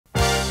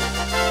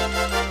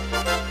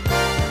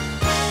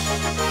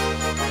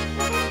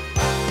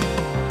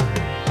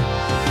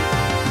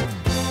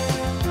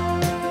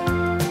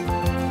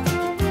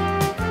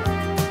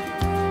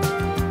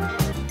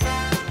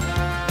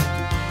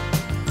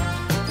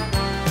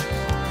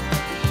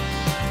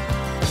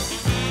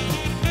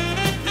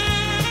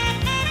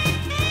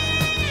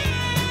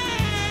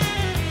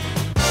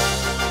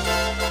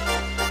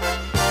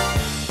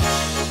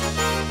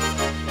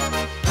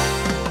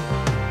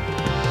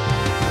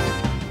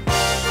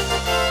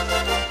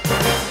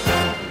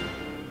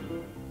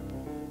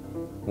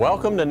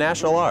Welcome to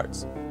National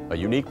Arts, a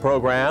unique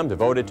program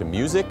devoted to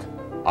music,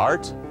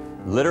 art,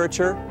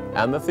 literature,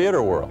 and the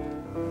theater world.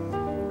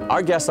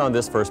 Our guests on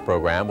this first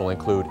program will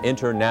include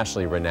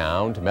internationally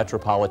renowned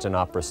Metropolitan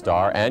Opera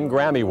star and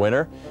Grammy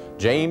winner,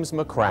 James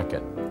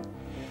McCracken.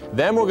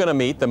 Then we're going to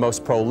meet the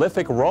most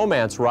prolific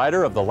romance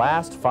writer of the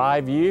last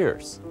 5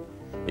 years.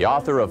 The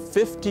author of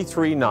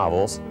 53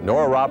 novels,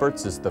 Nora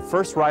Roberts is the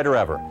first writer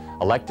ever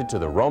elected to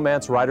the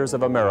Romance Writers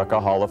of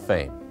America Hall of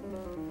Fame.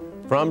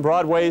 From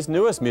Broadway's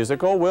newest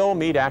musical, we'll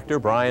meet actor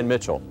Brian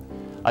Mitchell,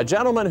 a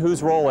gentleman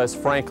whose role as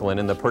Franklin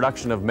in the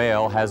production of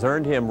Mail has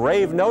earned him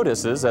rave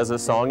notices as a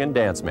song and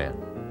dance man.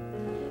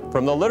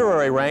 From the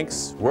literary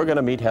ranks, we're going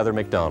to meet Heather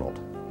McDonald,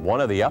 one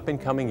of the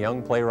up-and-coming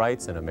young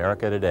playwrights in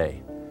America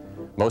today.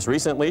 Most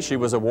recently, she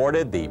was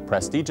awarded the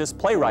prestigious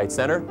Playwright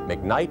Center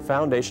McKnight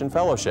Foundation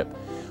Fellowship,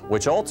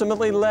 which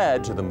ultimately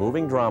led to the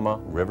moving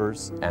drama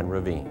Rivers and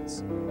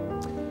Ravines.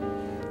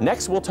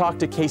 Next, we'll talk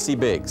to Casey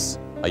Biggs,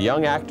 a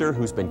young actor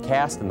who's been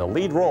cast in the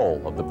lead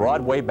role of the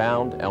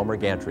Broadway-bound Elmer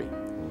Gantry.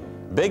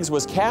 Biggs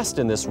was cast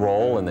in this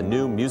role in the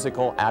new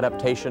musical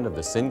adaptation of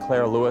the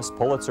Sinclair Lewis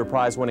Pulitzer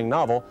Prize-winning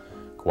novel,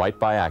 quite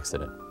by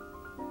accident.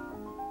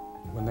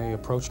 When they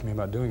approached me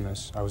about doing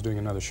this, I was doing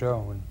another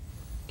show, and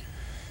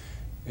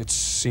it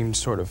seemed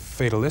sort of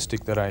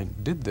fatalistic that I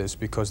did this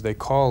because they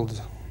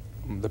called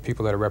the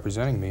people that are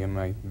representing me,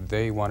 and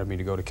they wanted me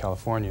to go to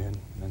California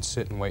and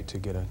sit and wait to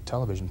get a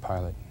television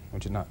pilot,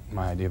 which is not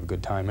my idea of a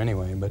good time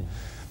anyway, but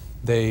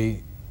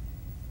they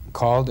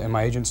called and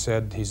my agent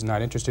said he's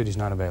not interested, he's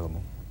not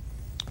available.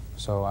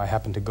 So I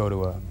happened to go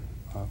to a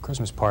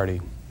Christmas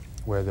party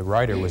where the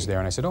writer was there,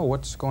 and I said, "Oh,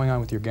 what's going on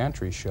with your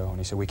Gantry show?" And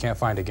he said, "We can't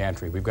find a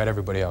Gantry, we've got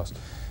everybody else."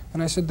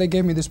 And I said, "They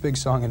gave me this big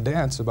song and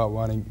dance about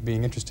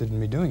being interested in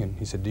me doing it."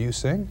 He said, "Do you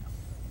sing?"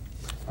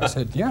 I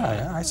said,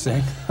 yeah, I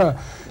sing."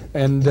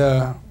 And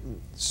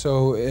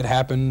so it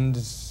happened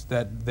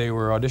that they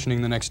were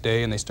auditioning the next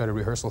day, and they started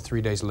rehearsal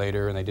 3 days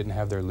later, and they didn't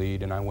have their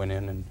lead, and I went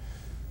in,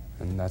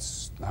 and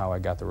that's how I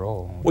got the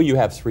role. Well, you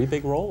have 3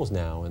 big roles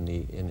now in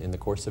the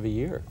course of a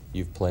year.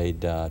 You've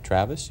played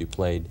Travis, you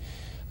played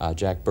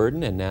Jack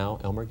Burden, and now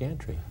Elmer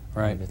Gantry.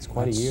 Right. And it's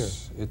quite a year.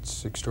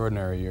 It's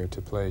extraordinary year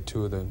to play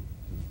 2 of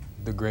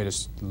the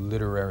greatest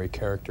literary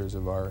characters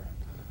of our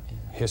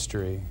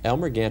history.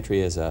 Elmer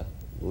Gantry is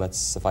let's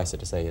suffice it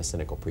to say, a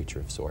cynical preacher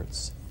of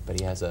sorts, but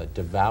he has a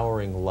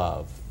devouring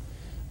love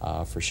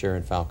for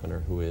Sharon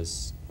Falconer, who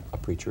is a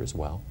preacher as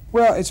well.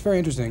 Well, it's very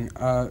interesting.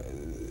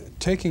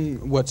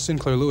 Taking what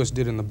Sinclair Lewis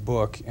did in the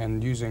book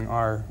and using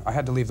I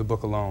had to leave the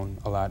book alone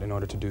a lot in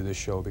order to do this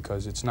show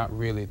because it's not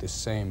really the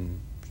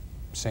same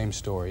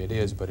story. It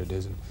is, but it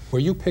isn't.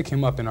 Where you pick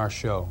him up in our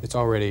show, it's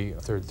already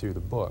a third through the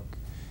book.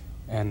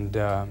 And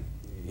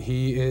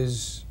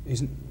he's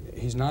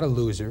not a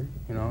loser,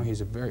 you know,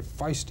 he's a very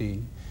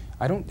feisty,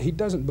 he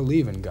doesn't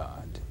believe in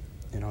God.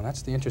 You know,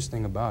 that's the interesting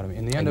thing about him.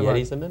 In the end and yet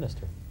he's a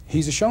minister.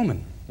 He's a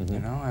showman, you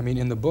know. I mean,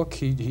 in the book,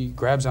 he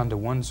grabs onto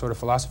one sort of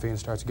philosophy and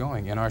starts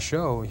going. In our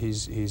show,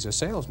 he's a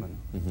salesman.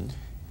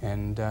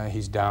 And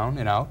he's down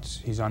and out.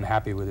 He's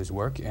unhappy with his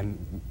work.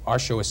 And our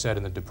show is set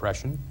in the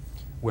Depression,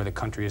 where the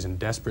country is in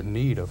desperate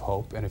need of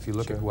hope. And if you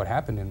look at what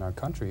happened in our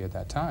country at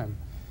that time,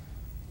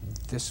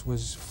 this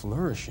was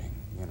flourishing,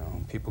 you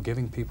know, people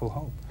giving people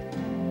hope.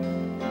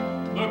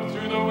 Look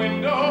through the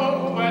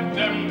window at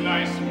them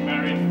nice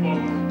married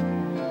folk.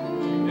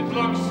 It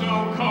looks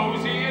so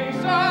cozy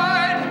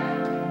inside,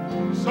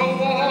 so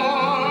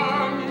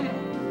warm.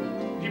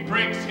 He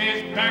breaks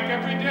his back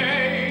every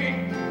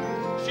day.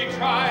 She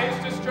tries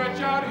to stretch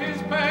out his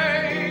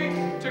pay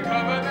to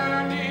cover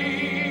their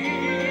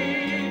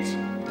needs,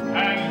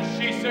 and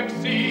she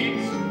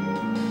succeeds.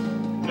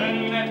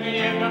 Then at the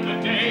end of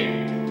the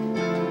day,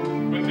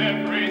 with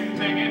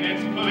everything in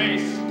its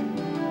place,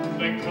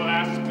 they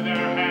clasp their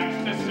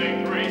hands to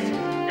say grace.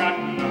 Got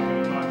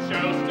nothing much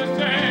else to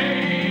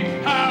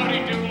say. Howdy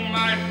do,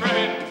 my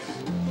friends.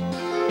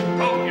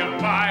 Hope you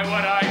buy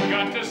what I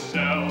got to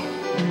sell.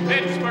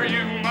 It's for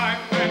you, my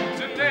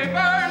friends and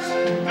neighbors.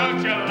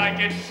 Don't you like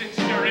it since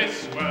you're as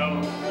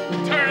swell?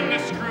 Turn the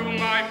screw,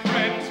 my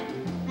friends.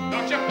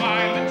 Don't you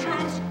find the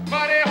truth's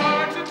mighty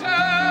hard to tell?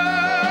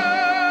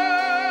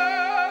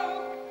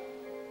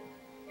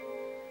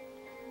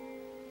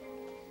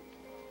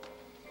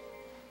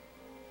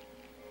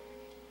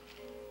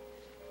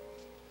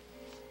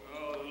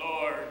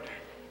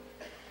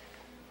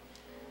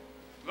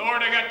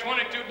 Lord, I got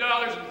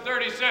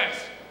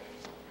 $22.30.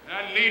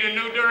 I need a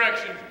new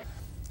direction.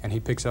 And he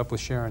picks up with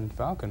Sharon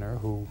Falconer,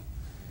 who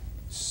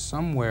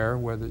somewhere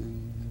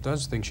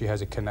does think she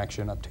has a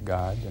connection up to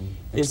God and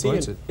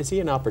exploits it. Is he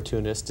an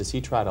opportunist? Does he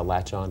try to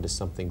latch on to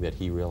something that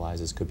he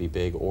realizes could be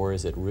big, or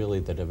is it really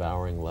the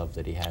devouring love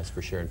that he has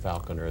for Sharon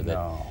Falconer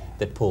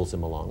that pulls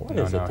him along? What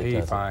is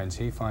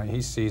it?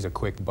 He sees a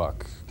quick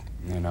buck,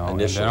 you know.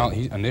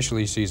 Initially.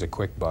 Initially he sees a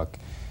quick buck,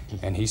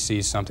 and he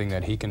sees something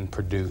that he can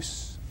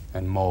produce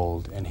and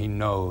mold, and he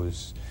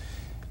knows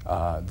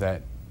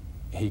that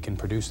he can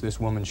produce this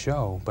woman's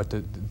show. But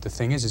the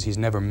thing is he's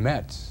never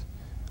met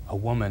a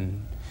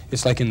woman.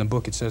 It's like in the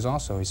book it says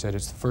also, he said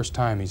it's the first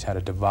time he's had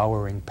a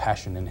devouring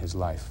passion in his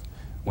life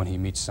when he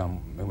meets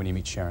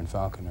Sharon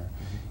Falconer.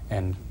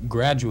 And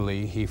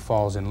gradually he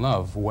falls in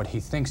love, what he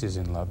thinks is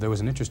in love. There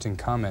was an interesting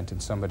comment,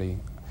 and somebody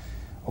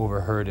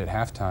overheard at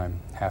halftime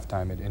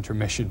at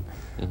intermission,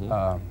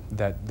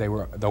 that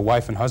the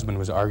wife and husband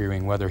was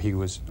arguing whether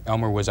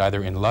Elmer was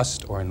either in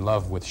lust or in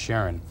love with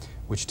Sharon,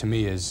 which to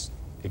me is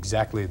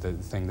exactly the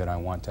thing that I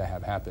want to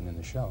have happen in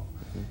the show.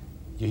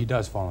 He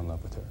does fall in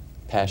love with her.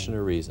 Passion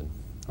or reason?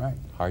 Right.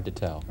 Hard to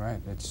tell. Right.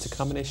 It's a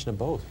combination of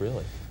both,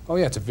 really. Oh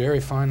yeah, it's a very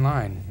fine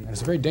line, and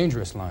it's a very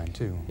dangerous line,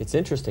 too. It's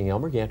interesting.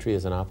 Elmer Gantry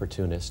is an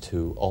opportunist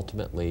who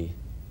ultimately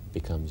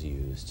becomes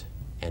used,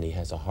 and he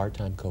has a hard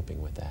time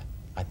coping with that.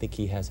 I think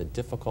he has a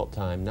difficult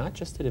time, not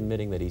just at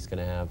admitting that he's going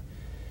to have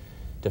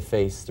to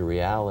face the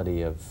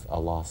reality of a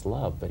lost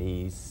love, but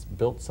he's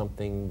built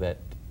something that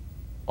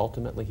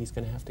ultimately he's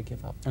going to have to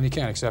give up. And he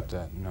can't accept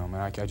that. No,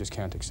 man, I just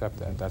can't accept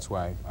that. That's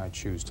why I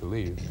choose to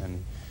leave.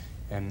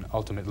 And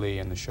ultimately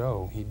in the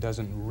show, he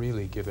doesn't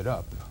really give it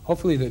up.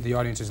 Hopefully the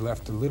audience is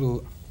left a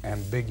little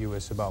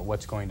ambiguous about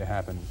what's going to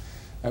happen.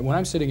 When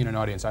I'm sitting in an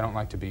audience, I don't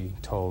like to be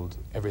told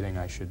everything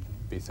I should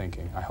be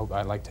thinking.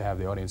 I like to have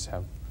the audience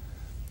have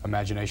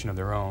imagination of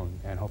their own,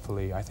 and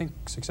hopefully, I think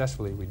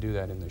successfully, we do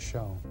that in this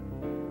show.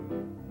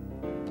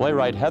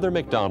 Playwright Heather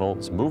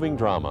McDonald's moving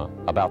drama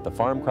about the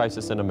farm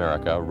crisis in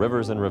America,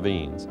 Rivers and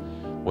Ravines,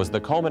 was the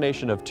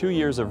culmination of 2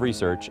 years of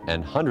research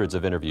and hundreds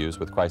of interviews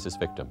with crisis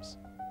victims.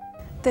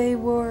 They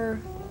were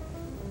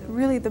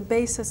really the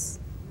basis,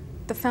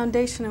 the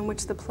foundation on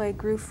which the play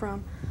grew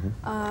from.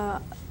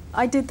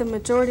 I did the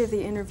majority of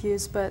the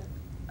interviews, but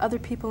other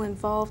people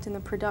involved in the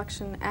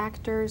production,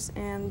 actors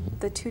and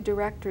the two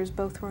directors,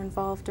 both were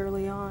involved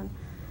early on.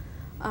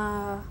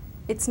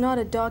 It's not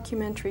a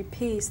documentary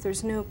piece.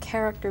 There's no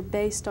character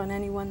based on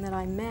anyone that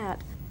I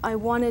met. I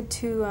wanted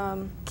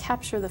to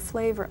capture the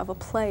flavor of a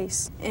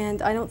place,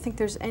 and I don't think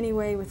there's any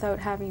way without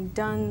having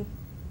done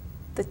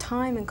the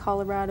time in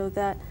Colorado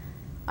that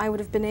I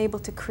would have been able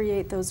to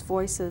create those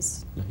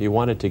voices. You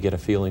wanted to get a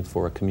feeling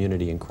for a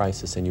community in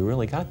crisis, and you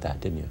really got that,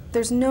 didn't you?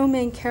 There's no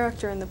main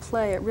character in the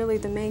play.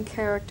 The main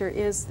character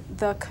is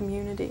the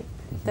community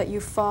that you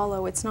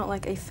follow. It's not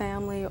like a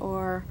family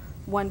or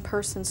one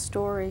person's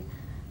story.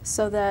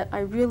 So that I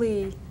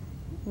really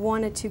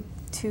wanted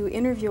to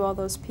interview all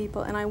those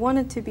people, and I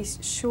wanted to be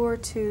sure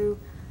to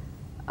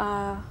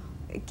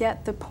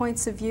get the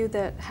points of view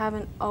that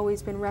haven't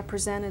always been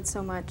represented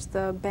so much,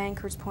 the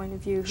banker's point of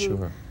view,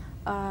 who,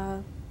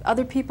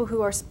 other people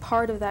who are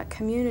part of that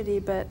community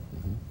but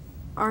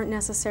aren't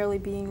necessarily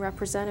being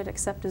represented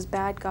except as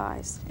bad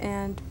guys.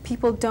 And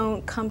people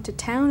don't come to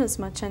town as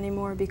much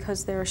anymore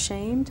because they're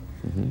ashamed,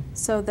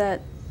 so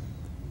that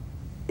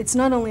it's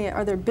not only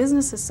are their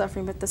businesses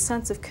suffering, but the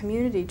sense of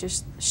community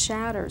just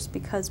shatters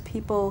because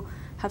people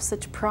have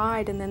such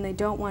pride and then they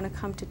don't want to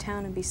come to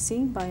town and be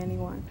seen by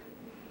anyone.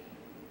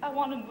 I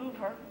want to move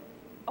her.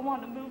 I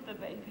want to move the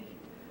baby.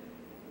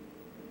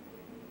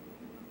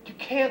 You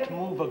can't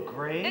move a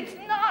grave. It's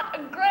not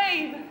a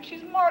grave.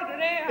 She's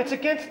Margaret Ann. It's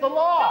against the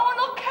law. No one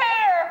will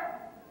care.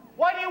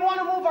 Why do you want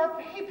to move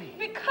our baby?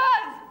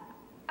 Because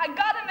I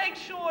got to make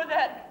sure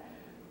that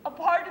a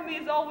part of me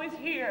is always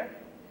here.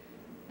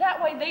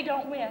 That way they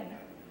don't win.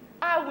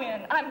 I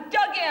win. I'm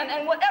dug in,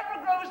 and whatever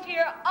grows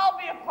here, I'll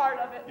be a part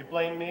of it. You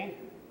blame me?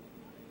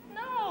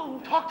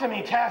 No. Talk to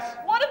me, Tess.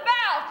 What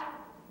about?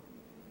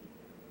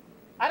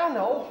 I don't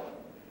know.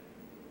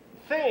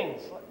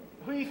 Things.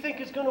 Who you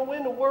think is going to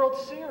win the World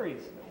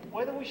Series?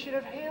 Whether we should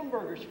have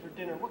hamburgers for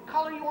dinner? What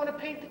color you want to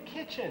paint the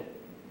kitchen?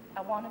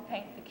 I want to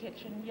paint the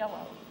kitchen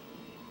yellow.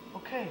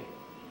 Okay.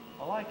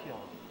 I like yellow.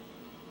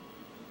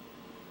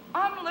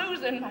 I'm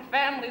losing my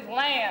family's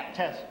land.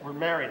 Tess, we're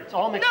married. It's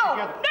all mixed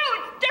together. No,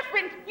 it's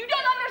different. You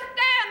don't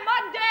understand.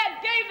 My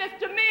dad gave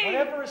this to me.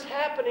 Whatever is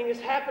happening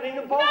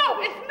to both of us.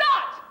 No, it's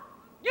not.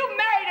 You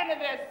married into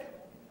this.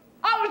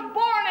 I was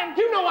born in...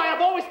 You know I have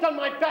always done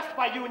my best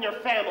by you and your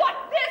family.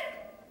 What, this?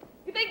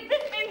 You think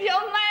this means you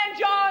own land,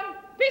 John?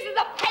 Pieces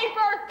of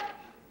paper?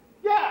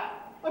 Yeah,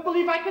 I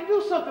believe I can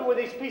do something with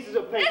these pieces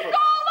of paper. It's all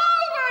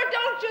over,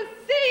 don't you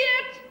see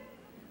it?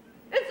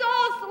 It's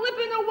all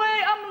slipping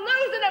away. I'm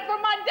losing it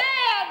from my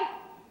dad.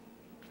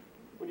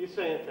 What are you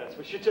saying, Tess?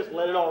 We should just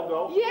let it all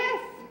go?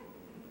 Yes.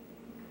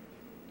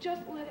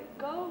 Just let it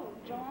go,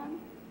 John.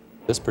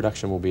 This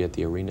production will be at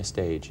the Arena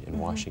Stage in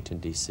Washington,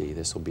 D.C.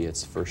 This will be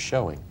its first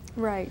showing.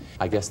 Right.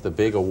 I guess the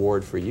big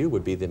award for you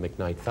would be the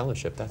McKnight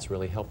Fellowship. That's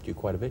really helped you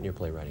quite a bit in your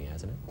playwriting,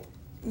 hasn't it?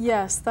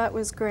 Yes, that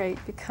was great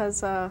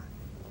because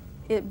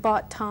it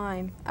bought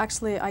time.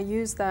 Actually, I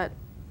used that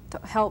to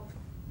help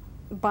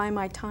buy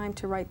my time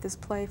to write this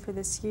play for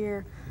this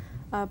year.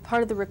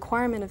 Part of the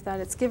requirement of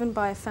that, it's given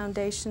by a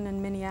foundation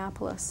in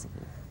Minneapolis.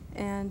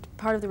 And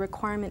part of the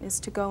requirement is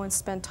to go and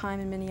spend time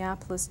in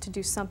Minneapolis to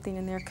do something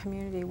in their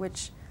community,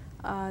 which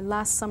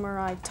last summer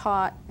I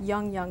taught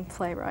young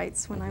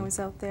playwrights when I was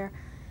out there.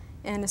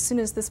 And as soon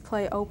as this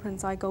play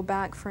opens, I go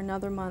back for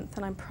another month,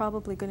 and I'm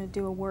probably going to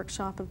do a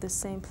workshop of this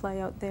same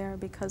play out there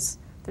because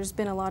there's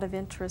been a lot of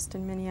interest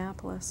in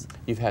Minneapolis.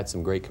 You've had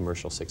some great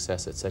commercial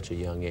success at such a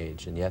young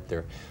age, and yet there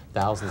are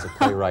thousands of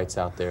playwrights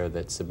out there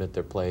that submit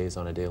their plays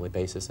on a daily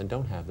basis and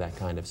don't have that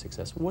kind of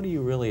success. What do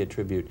you really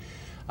attribute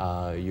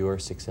your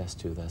success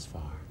to thus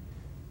far?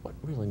 What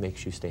really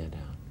makes you stand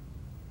out?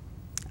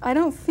 I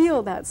don't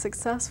feel that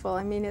successful.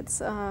 I mean,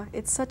 it's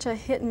such a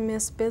hit and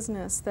miss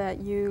business that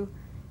you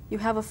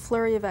have a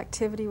flurry of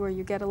activity where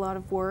you get a lot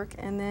of work,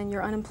 and then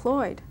you're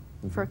unemployed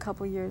for a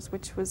couple of years,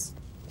 which was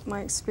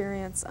my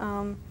experience.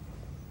 I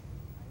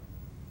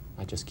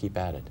just keep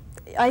at it.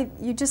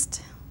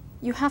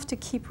 You have to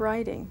keep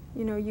writing.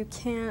 You know, you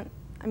can't.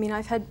 I mean,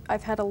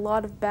 I've had a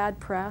lot of bad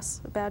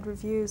press, bad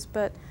reviews,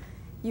 but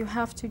you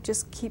have to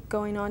just keep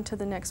going on to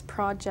the next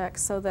project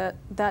so that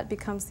that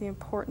becomes the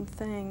important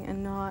thing,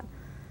 and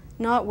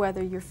not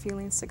whether you're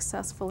feeling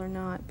successful or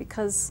not,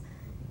 because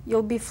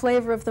you'll be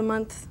flavor of the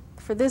month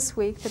for this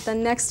week, but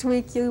then next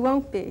week you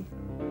won't be.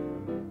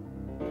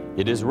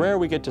 It is rare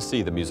we get to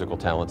see the musical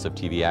talents of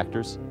TV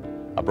actors.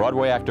 A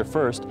Broadway actor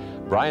first,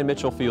 Brian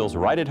Mitchell feels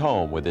right at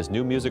home with his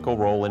new musical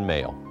role in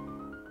Male.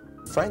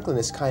 Franklin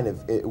is kind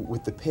of,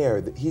 with the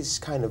pair, he's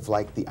kind of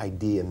like the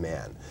idea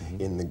man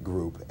in the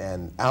group,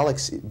 and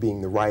Alex,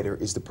 being the writer,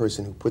 is the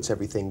person who puts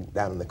everything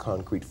down in the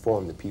concrete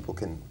form that people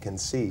can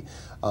see.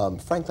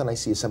 Franklin, I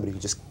see, as somebody who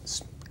just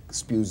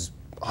spews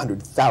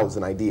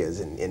 100,000 ideas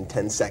in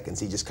 10 seconds.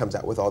 He just comes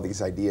out with all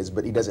these ideas,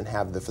 but he doesn't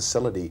have the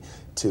facility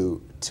to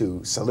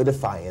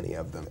solidify any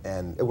of them.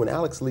 And when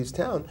Alex leaves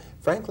town,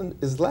 Franklin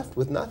is left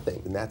with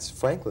nothing. And that's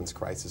Franklin's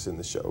crisis in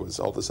the show, is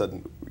all of a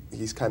sudden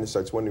he kind of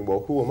starts wondering,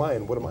 well, who am I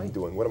and what am I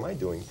doing? What am I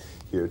doing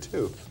here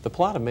too? The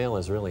plot of Male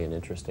is really an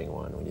interesting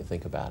one when you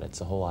think about it. It's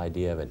the whole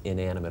idea of an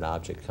inanimate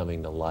object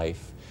coming to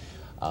life,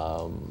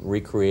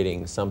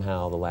 recreating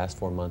somehow the last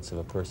 4 months of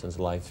a person's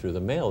life through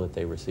the mail that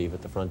they receive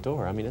at the front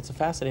door. I mean, it's a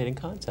fascinating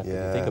concept when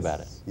you think about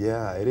it.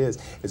 Yeah, it is.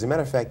 As a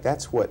matter of fact,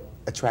 that's what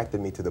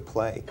attracted me to the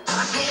play.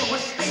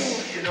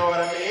 You know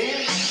what I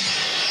mean?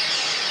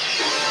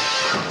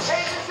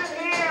 Hey, listen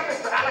here,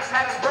 Mr. Alex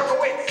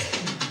Berkowitz.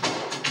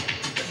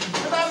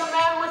 Because I'm the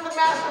man with the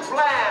master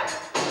plan,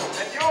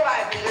 and your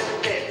idea is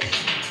this.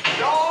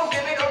 Don't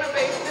give me no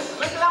debate. Just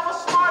listen, I'm a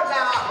smart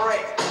man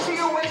operate. See,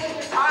 you're wasting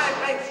your time.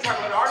 Thanks,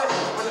 struggling artist.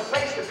 When the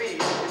place to be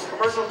is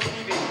commercial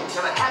TV.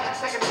 Gonna have a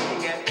second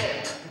meeting at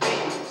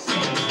NBC.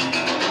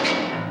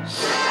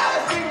 Now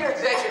the senior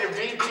executive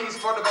VPs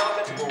for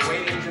development were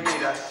waiting to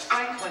meet us.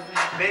 Franklin.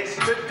 They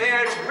stood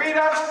there to greet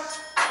us,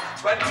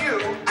 but you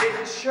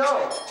didn't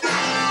show.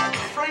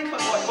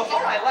 Franklin,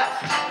 before I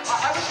left,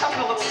 I was having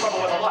a little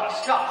trouble with a lot of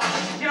stuff.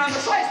 You know, and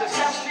besides this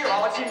past year,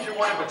 all it seems you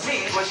wanted with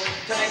me was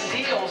to make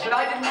deals that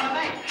I didn't want to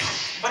make.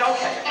 But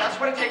okay, if that's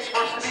what it takes for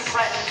us to be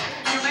friends,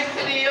 you make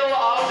the deal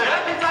of...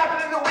 Let me tap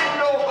it in the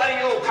window, buddy,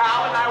 old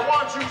pal, and I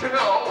want you to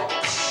know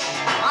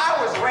I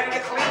was ready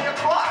to clean your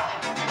clock.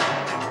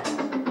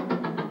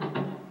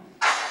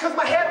 Because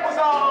my head was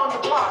on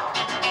the block.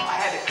 I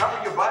had to cover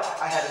your butt,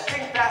 I had to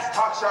think fast,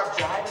 talk sharp,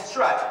 jive, and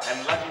strut.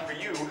 And lucky for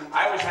you,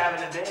 I was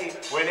having a day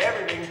when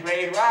everything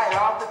played right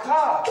off the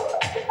cuff.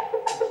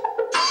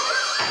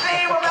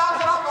 They were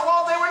bouncing off the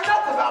wall, they were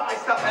nuts about my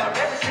stuff, and on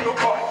every single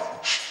point,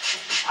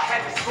 I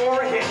had to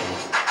score a hit.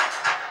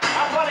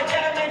 I'm gonna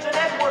get a major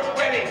network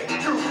ready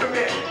to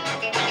commit.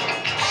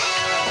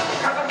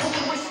 Cause I'm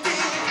cooking with steam,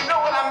 if you know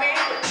what I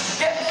mean.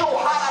 Getting so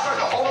hot, I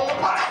burned a hole in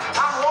the pot.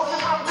 I'm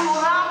roasting, I'm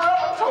brewing, I'm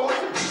rubber toast,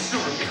 and these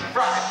sugar get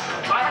fried.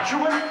 I'm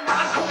chewing,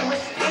 I'm cooking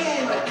with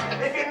steam,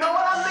 if you know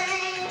what I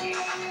mean.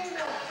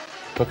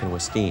 Cooking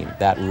with steam,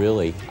 that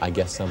really, I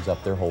guess, sums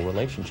up their whole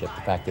relationship.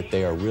 The fact that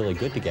they are really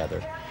good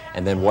together.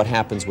 And then what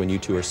happens when you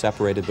two are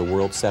separated, the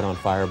world set on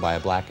fire by a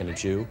black and a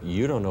Jew?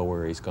 You don't know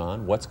where he's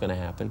gone, what's going to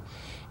happen.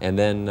 And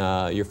then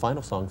your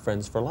final song,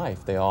 Friends for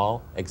Life, they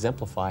all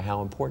exemplify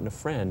how important a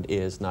friend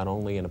is, not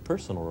only in a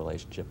personal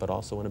relationship, but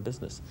also in a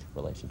business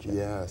relationship.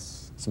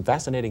 Yes. Some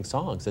fascinating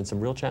songs and some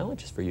real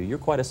challenges for you. You're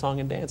quite a song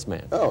and dance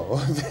man. Oh,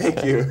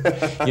 thank you.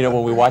 You know,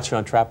 when we watched you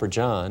on Trapper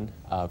John,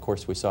 of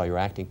course we saw your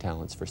acting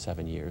talents for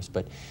 7 years,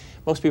 but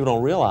most people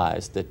don't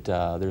realize that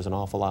there's an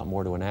awful lot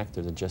more to an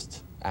actor than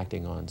just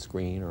acting on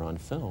screen or on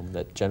film,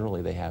 that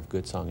generally they have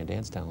good song and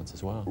dance talents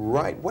as well.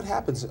 Right. What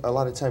happens a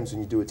lot of times when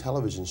you do a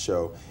television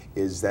show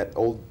is that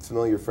old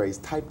familiar phrase,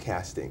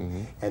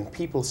 typecasting, and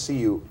people see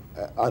you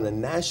on a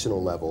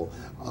national level,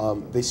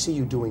 they see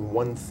you doing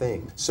one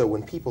thing. So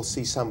when people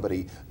see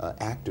somebody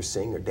act or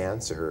sing or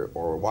dance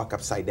or walk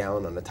upside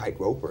down on a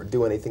tightrope or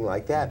do anything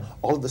like that,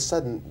 all of a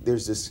sudden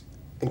there's this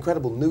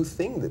incredible new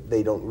thing that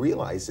they don't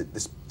realize that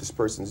this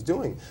person's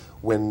doing,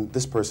 when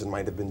this person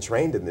might have been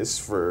trained in this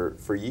for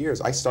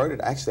years. I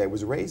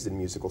was raised in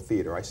musical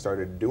theater. I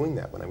started doing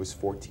that when I was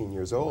 14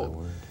 years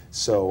old.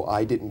 So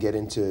I didn't get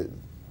into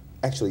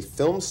actually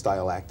film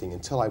style acting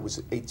until I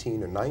was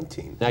 18 or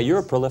 19. Now you're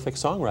a prolific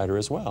songwriter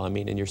as well. I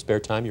mean, in your spare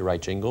time you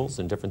write jingles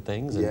and different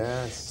things, and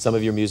yes. Some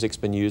of your music's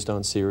been used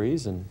on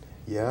series. And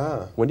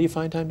yeah. When do you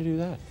find time to do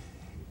that?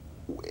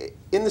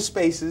 In the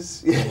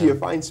spaces, you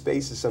find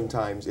spaces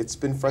sometimes. It's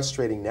been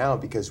frustrating now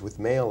because with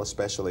mail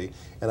especially,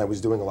 and I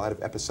was doing a lot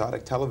of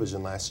episodic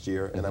television last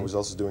year, and I was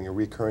also doing a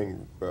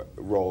recurring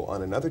role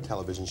on another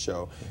television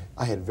show.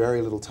 I had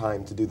very little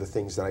time to do the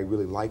things that I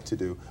really like to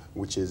do,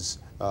 which is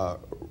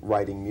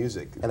writing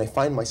music. And I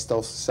find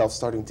myself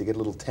starting to get a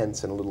little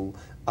tense and a little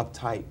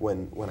uptight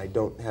when I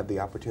don't have the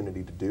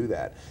opportunity to do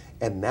that.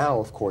 And now,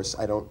 of course,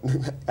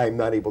 I'm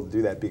not able to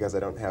do that because I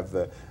don't have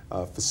the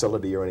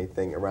facility or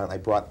anything around. I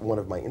brought one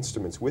of my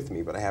instruments with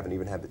me, but I haven't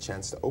even had the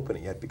chance to open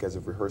it yet because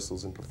of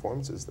rehearsals and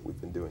performances that we've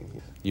been doing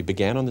here. You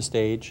began on the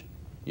stage.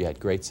 You had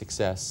great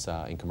success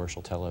in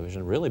commercial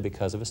television, really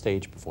because of a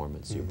stage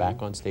performance. You're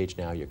back on stage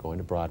now. You're going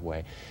to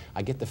Broadway.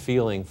 I get the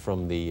feeling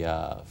from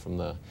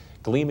the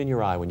gleam in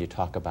your eye when you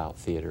talk about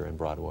theater and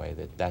Broadway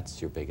that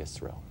that's your biggest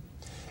thrill.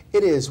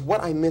 It is.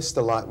 What I missed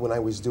a lot when I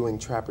was doing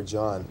Trapper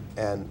John,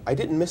 and I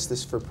didn't miss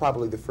this for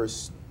probably the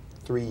first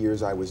 3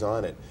 years I was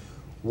on it,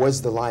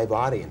 was the live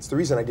audience. The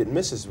reason I didn't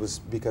miss this was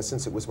because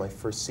since it was my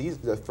first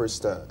season, the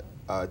first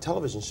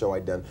television show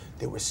I'd done,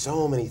 there were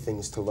so many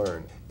things to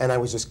learn. And I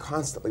was just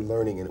constantly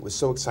learning, and it was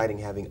so exciting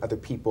having other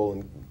people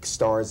and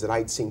stars that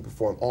I'd seen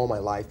perform all my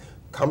life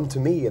come to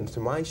me and to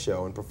my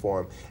show and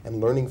perform,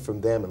 and learning from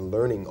them and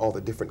learning all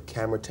the different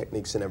camera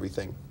techniques and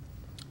everything.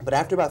 But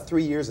after about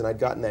 3 years, and I'd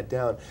gotten that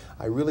down,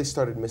 I really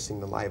started missing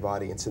the live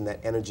audience and that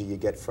energy you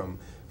get from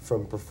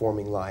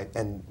performing live,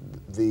 and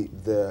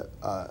the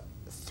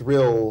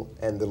thrill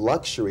and the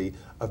luxury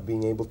of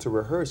being able to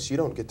rehearse. You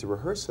don't get to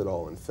rehearse at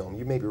all in film.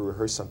 You maybe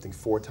rehearse something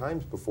 4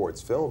 times before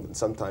it's filmed, and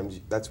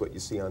sometimes that's what you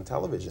see on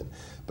television.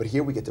 But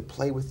here we get to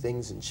play with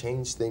things and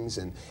change things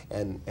and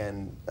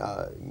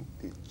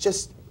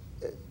just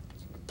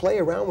play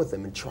around with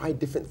them and try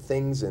different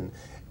things.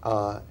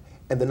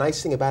 And the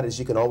nice thing about it is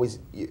you can always,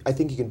 I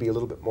think you can be a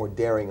little bit more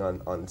daring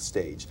on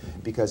stage,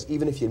 because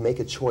even if you make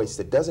a choice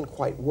that doesn't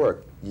quite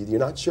work, you're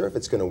not sure if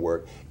it's going to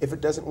work. If it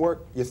doesn't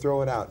work, you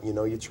throw it out. You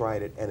know you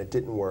tried it and it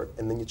didn't work,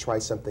 and then you try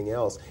something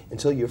else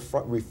until you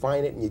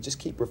refine it, and you just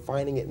keep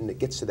refining it, and it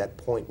gets to that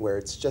point where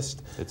it's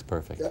just... It's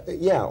perfect.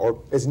 Yeah,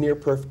 or as near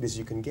perfect as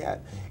you can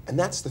get. And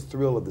that's the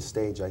thrill of the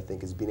stage, I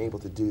think, is being able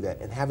to do that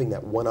and having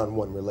that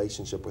one-on-one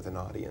relationship with an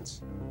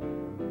audience.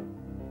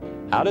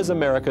 How does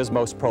America's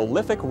most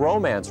prolific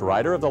romance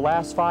writer of the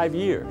last 5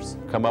 years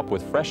come up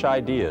with fresh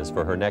ideas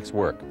for her next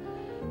work?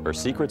 Her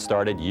secret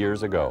started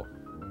years ago.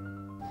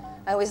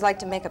 I always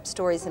liked to make up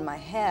stories in my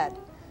head,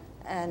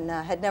 and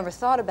had never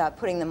thought about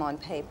putting them on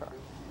paper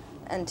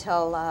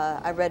until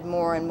I read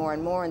more and more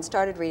and more, and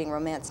started reading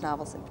romance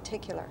novels in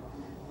particular,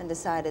 and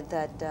decided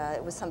that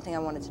it was something I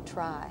wanted to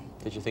try.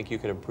 Did you think you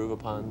could improve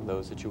upon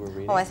those that you were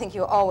reading? Oh, I think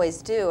you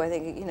always do. I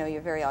think, you know,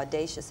 you're very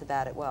audacious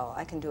about it. Well,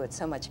 I can do it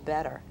so much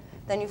better.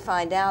 Then you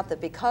find out that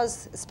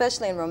because,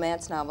 especially in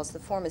romance novels, the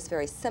form is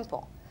very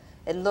simple.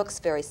 It looks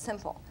very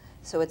simple,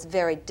 so it's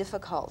very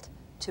difficult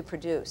to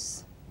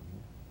produce.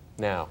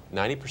 Now,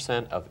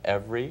 90% of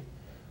every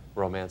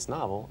romance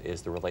novel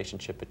is the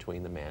relationship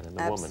between the man and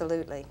the woman.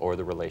 Absolutely. Or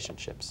the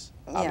relationships.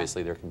 Yeah.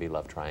 Obviously, there can be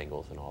love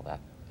triangles and all that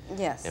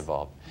Yes.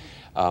 involved.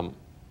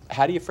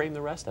 How do you frame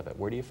the rest of it?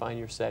 Where do you find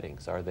your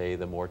settings? Are they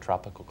the more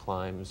tropical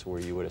climes where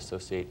you would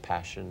associate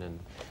passion and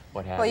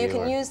what have you? Well, you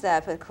can use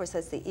that, but of course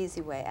that's the easy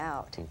way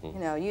out. You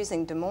know,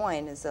 using Des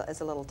Moines is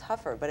a little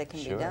tougher, but it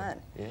can be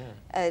done.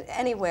 Yeah.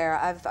 Anywhere,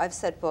 I've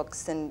set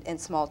books in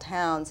small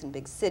towns, in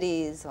big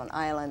cities, on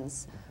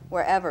islands,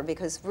 wherever,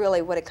 because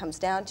really what it comes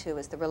down to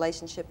is the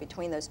relationship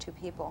between those two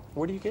people.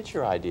 Where do you get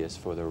your ideas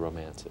for the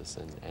romances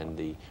and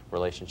the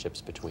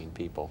relationships between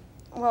people?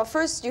 Well,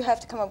 first you have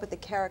to come up with the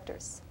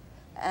characters.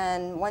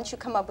 And once you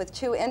come up with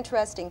 2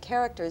 interesting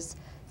characters,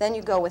 then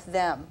you go with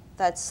them.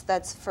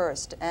 That's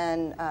first.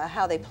 And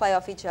how they play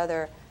off each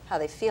other, how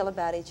they feel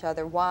about each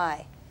other,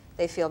 why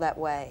they feel that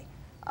way.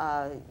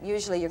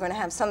 Usually you're going to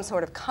have some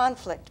sort of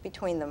conflict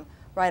between them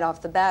right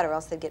off the bat, or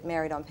else they'd get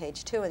married on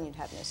page 2 and you'd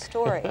have no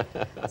story.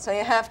 So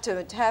you have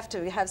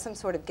to have some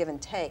sort of give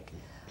and take.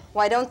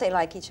 Why don't they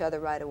like each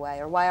other right away?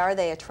 Or why are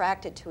they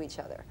attracted to each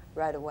other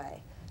right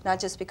away? Not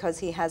just because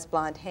he has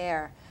blonde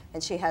hair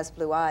and she has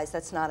blue eyes.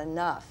 That's not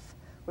enough.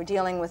 We're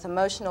dealing with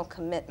emotional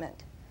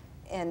commitment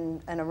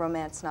in a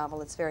romance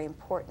novel. It's very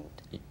important.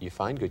 You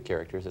find good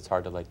characters, it's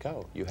hard to let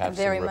go. You have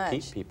Very some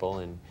repeat much. people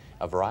in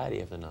a variety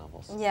of the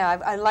novels. Yeah,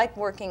 I like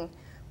working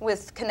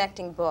with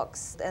connecting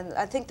books, and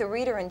I think the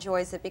reader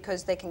enjoys it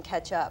because they can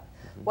catch up.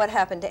 What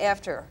happened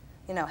after,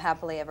 you know,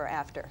 Happily Ever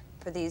After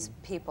for these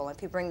people?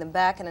 If you bring them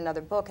back in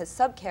another book as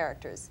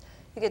sub-characters,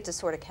 you get to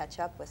sort of catch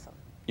up with them.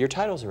 Your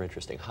titles are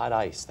interesting. Hot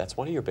Ice, that's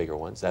one of your bigger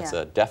ones. That's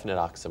a definite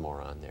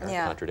oxymoron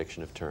there,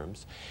 contradiction of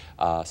terms.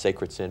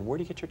 Sacred Sin, where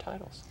do you get your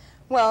titles?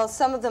 Well,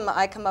 some of them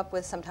I come up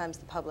with, sometimes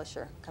the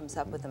publisher comes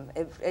up with them.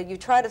 If you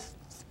try to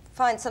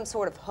find some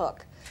sort of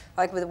hook,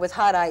 like with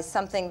Hot Ice,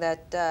 something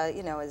that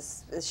you know,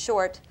 is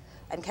short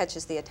and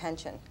catches the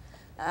attention.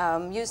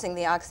 Using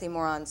the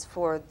oxymorons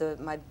for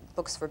my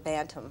books for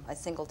Bantam, my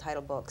single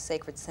title book.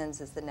 Sacred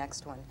Sins is the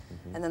next one.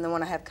 And then the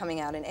one I have coming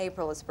out in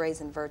April is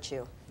Brazen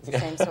Virtue. It's the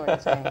same sort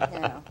of thing, you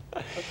know.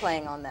 We're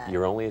playing on that.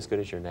 You're only as good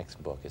as your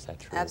next book, is that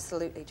true?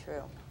 Absolutely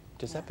true.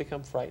 Does that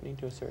become frightening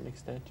to a certain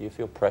extent? Do you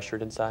feel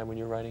pressured inside when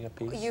you're writing a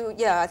piece?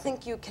 Yeah, I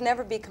think you can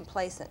never be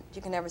complacent.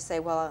 You can never say,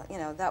 well, you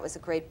know, that was a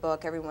great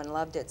book, everyone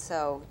loved it,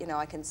 so, you know,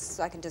 I can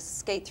just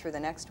skate through the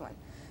next one.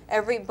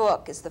 Every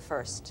book is the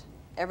first.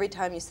 Every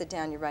time you sit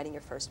down, you're writing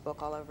your first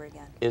book all over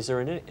again. Is there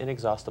an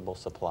inexhaustible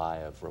supply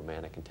of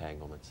romantic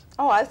entanglements?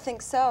 Oh, I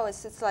think so.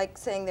 It's like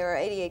saying there are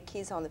 88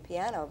 keys on the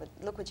piano, but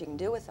look what you can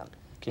do with them.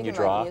 Can you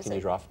draw? Can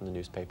you draw from the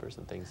newspapers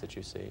and things that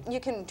you see? You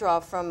can draw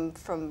from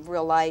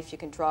real life. You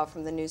can draw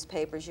from the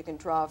newspapers. You can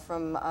draw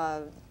from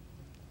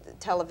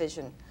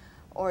television,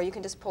 or you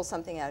can just pull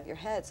something out of your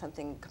head,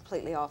 something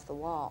completely off the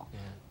wall. Yeah.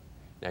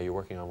 Now you're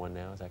working on one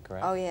now. Is that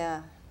correct? Oh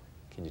yeah.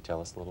 Can you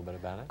tell us a little bit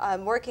about it?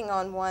 I'm working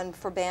on one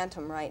for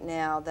Bantam right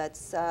now.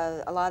 That's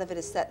a lot of it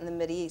is set in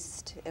the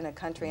Mideast, in a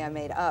country I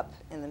made up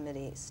in the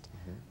Mideast,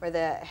 where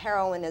the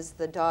heroine is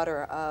the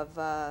daughter of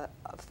a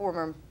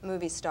former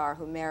movie star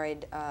who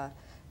married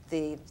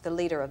the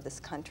leader of this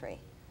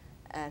country,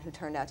 and who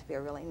turned out to be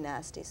a really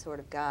nasty sort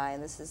of guy.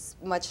 And this is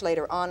much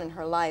later on in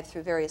her life,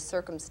 through various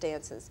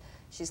circumstances.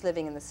 She's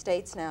living in the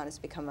States now and has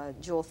become a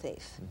jewel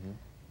thief.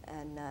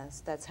 And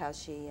so that's how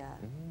she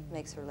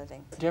makes her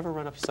living. Do you ever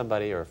run up to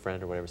somebody or a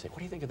friend or whatever and say, what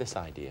do you think of this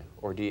idea?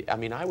 Or do you, I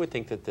mean, I would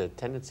think that the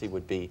tendency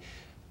would be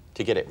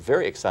to get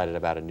very excited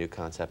about a new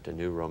concept, a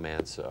new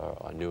romance,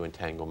 a new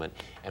entanglement,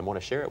 and want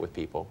to share it with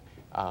people.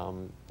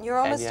 You're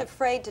almost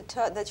afraid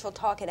that you'll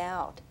talk it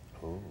out.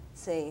 Ooh.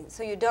 See,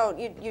 so you don't,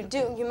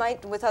 you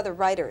might with other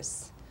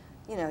writers,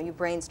 you know, you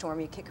brainstorm,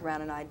 you kick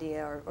around an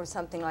idea or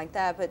something like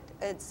that, but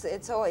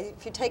it's always,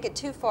 if you take it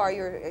too far,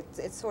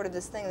 it's sort of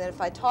this thing that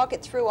if I talk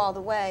it through all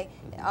the way,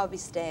 I'll be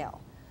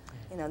stale.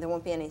 You know, there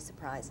won't be any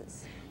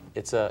surprises.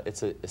 It's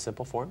a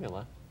simple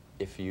formula.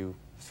 If you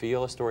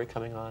feel a story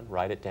coming on,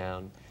 write it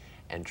down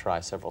and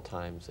try several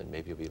times, and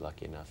maybe you'll be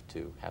lucky enough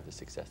to have the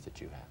success that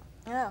you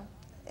have. Yeah.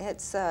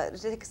 It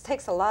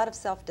takes a lot of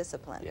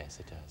self-discipline. Yes,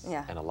 it does.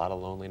 Yeah. And a lot of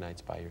lonely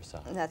nights by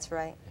yourself. That's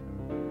right.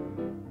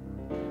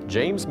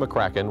 James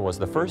McCracken was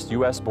the first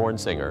U.S.-born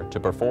singer to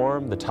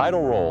perform the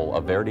title role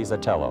of Verdi's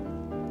Otello.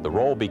 The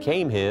role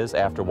became his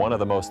after one of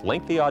the most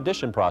lengthy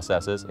audition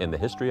processes in the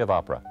history of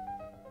opera.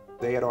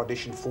 They had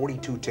auditioned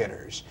 42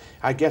 tenors.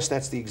 I guess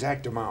that's the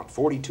exact amount,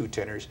 42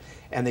 tenors,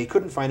 and they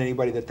couldn't find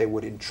anybody that they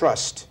would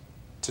entrust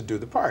to do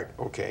the part,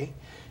 okay?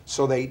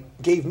 So they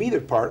gave me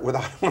the part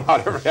without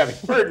ever having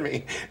heard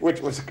me,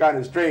 which was kind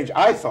of strange,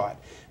 I thought.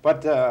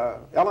 But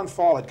Ellen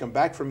Fall had come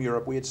back from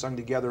Europe. We had sung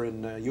together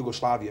in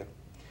Yugoslavia.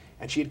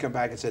 And she had come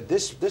back and said,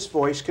 this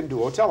voice can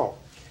do Otello.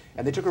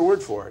 And they took her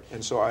word for it.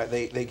 And so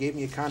they gave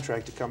me a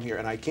contract to come here.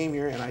 And I came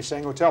here and I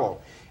sang Otello.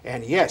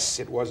 And yes,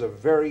 it was a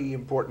very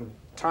important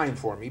time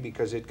for me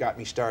because it got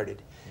me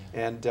started.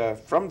 Yeah. And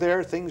from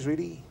there, things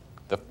really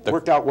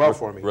worked out well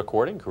for me.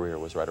 Recording career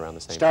was right around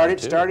the same time,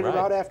 too. Started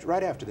right.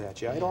 right after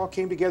that, yeah. It all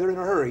came together in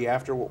a hurry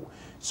after,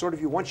 sort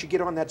of, once you get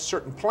on that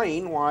certain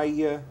plane, why,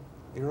 you're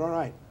all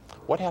right.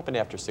 What happened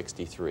after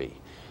 '63?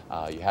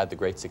 You had the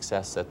great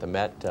success at the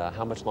Met.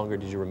 How much longer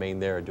did you remain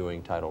there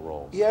doing title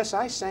roles? Yes,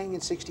 I sang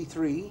in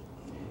 '63,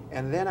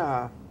 and then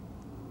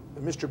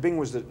Mr. Bing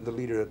was the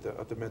leader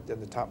at the Met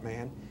and the top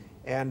man,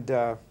 and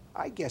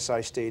I guess I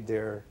stayed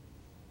there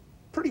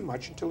pretty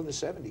much until in the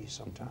 '70s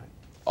sometime.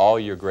 All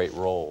your great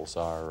roles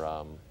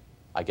are,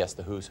 I guess,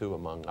 the who's who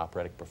among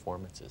operatic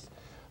performances.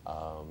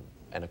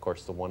 And of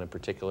course, the one in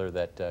particular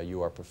that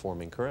you are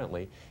performing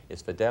currently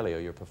is Fidelio.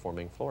 You're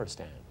performing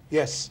Florestan.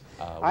 Yes.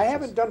 I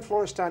haven't done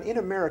Florestan in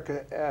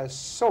America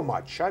so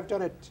much. I've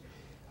done it,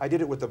 I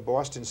did it with the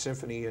Boston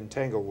Symphony in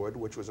Tanglewood,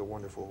 which was a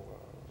wonderful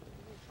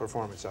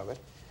performance of it.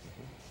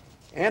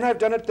 And I've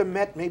done it at the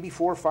Met maybe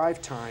 4 or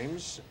 5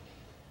 times.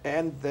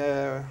 And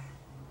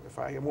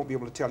I won't be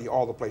able to tell you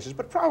all the places,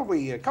 but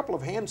probably a couple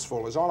of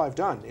handsful is all I've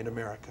done in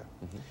America.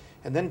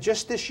 And then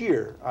just this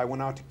year, I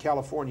went out to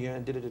California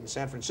and did it in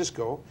San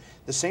Francisco,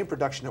 the same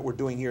production that we're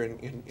doing here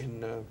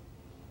in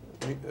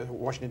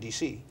Washington,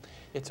 D.C.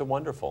 It's a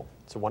wonderful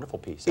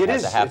piece. It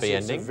has a happy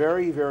ending. It's a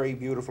very, very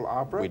beautiful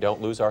opera. We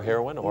don't lose our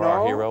heroine or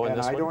our hero in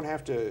this one. And I don't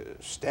have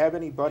to stab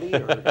anybody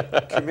or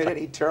commit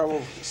any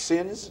terrible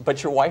sins.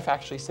 But your wife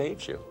actually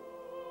saves you.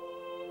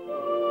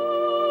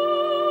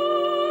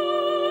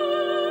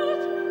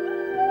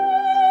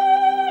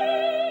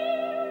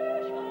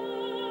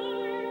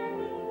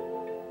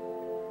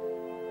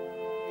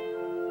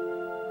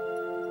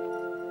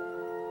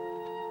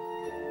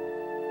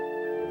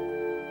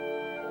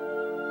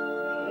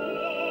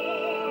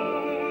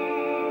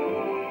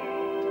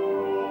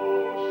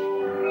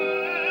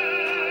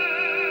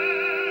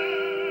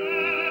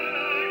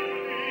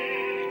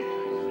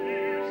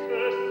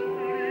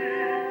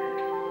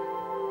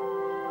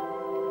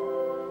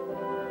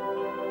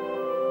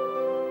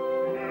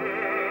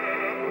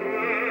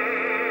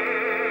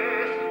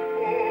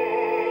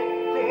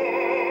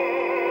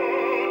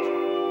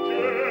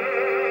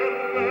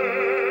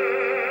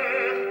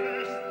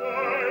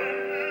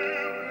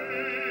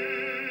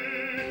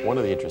 One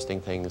of the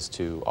interesting things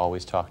to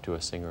always talk to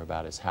a singer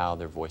about is how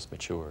their voice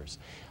matures.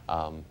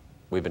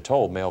 we've been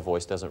told male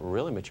voice doesn't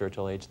really mature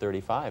till age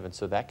 35, and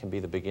so that can be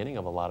the beginning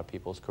of a lot of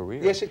people's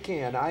careers. Yes, it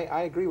can.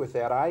 I agree with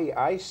that.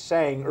 I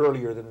sang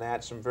earlier than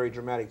that some very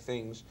dramatic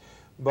things,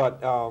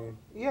 but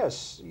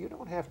yes, you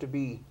don't have to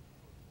be.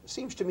 It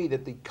seems to me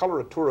that the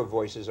coloratura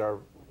voices are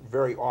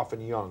very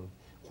often young.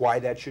 Why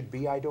that should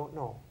be, I don't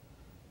know.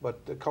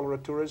 But the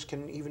coloraturas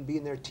can even be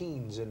in their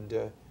teens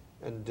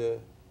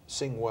and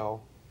sing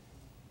well.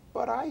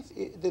 But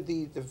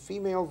the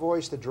female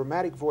voice, the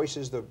dramatic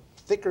voices, the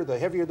thicker, the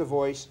heavier the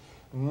voice,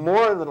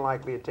 more than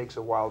likely it takes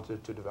a while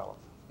to develop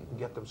and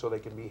get them so they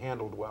can be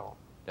handled well.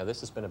 Now this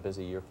has been a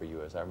busy year for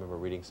you, as I remember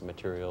reading some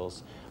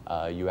materials.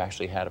 You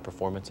actually had a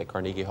performance at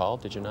Carnegie Hall,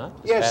 did you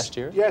not, this past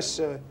year? Yes,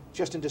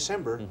 just in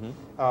December.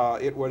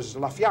 It was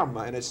La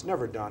Fiamma, and it's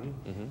never done.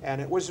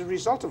 And it was a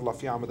result of La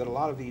Fiamma that a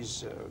lot of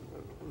these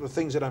the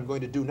things that I'm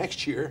going to do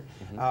next year,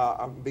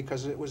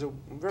 because it was a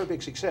very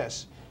big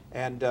success.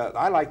 And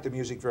I liked the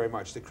music very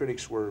much. The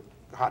critics were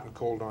hot and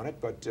cold on it,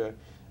 but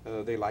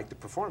they liked the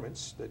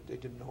performance. They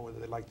didn't know whether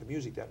they liked the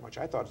music that much.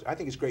 I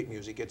think it's great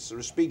music. It's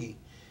Respighi,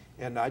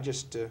 and I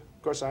just, of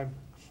course, I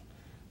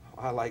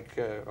like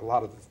a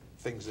lot of the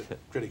things that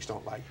critics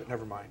don't like, but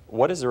never mind.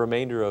 What does the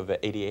remainder of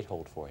 '88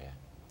 hold for you?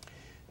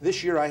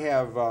 This year I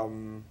have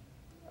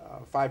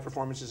 5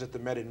 performances at the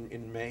Met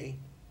in May.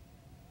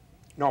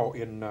 No,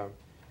 in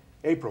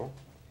April.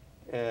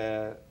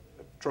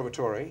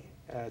 Trovatore.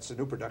 It's a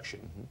new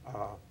production.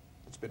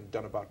 It's been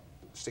done about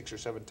 6 or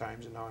 7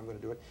 times, and now I'm going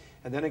to do it.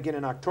 And then again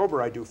in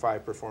October, I do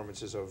 5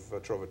 performances of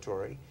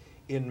Trovatore.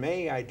 In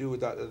May, I do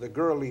the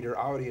girl leader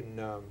out in,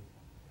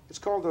 it's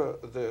called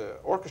the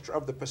Orchestra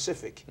of the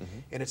Pacific,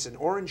 and it's in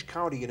Orange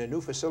County in a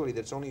new facility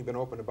that's only been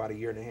open about 1.5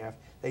 years.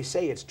 They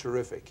say it's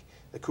terrific,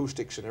 the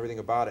acoustics and everything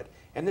about it.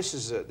 And this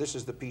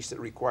is the piece that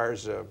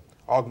requires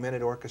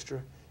augmented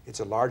orchestra. It's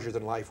a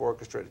larger-than-life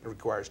orchestra. It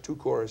requires 2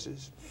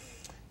 choruses,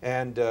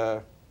 and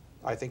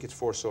I think it's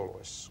 4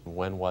 soloists.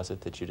 When was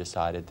it that you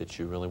decided that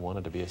you really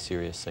wanted to be a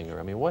serious singer?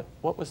 I mean,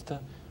 what was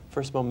the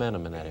first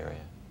momentum in that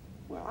area?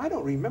 Well, I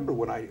don't remember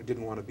when I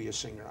didn't want to be a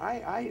singer.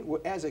 I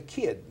as a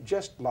kid,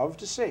 just loved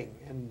to sing.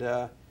 And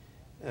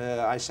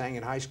I sang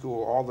in high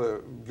school all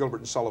the Gilbert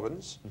and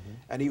Sullivans,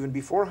 and even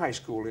before high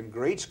school, in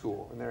grade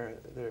school.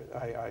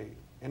 And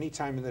any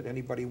time that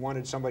anybody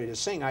wanted somebody to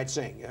sing, I'd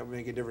sing. It would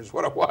make a difference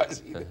what it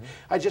was.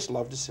 I just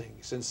loved to sing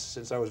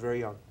since I was very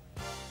young.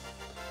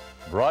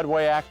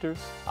 Broadway actors,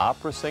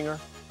 opera singer,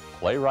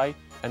 playwright,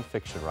 and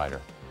fiction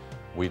writer.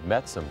 We've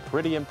met some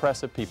pretty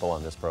impressive people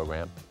on this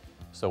program.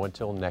 So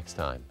until next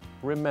time,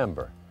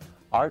 remember,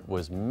 art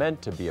was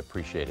meant to be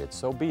appreciated,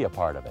 so be a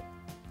part of it.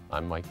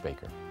 I'm Mike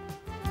Baker.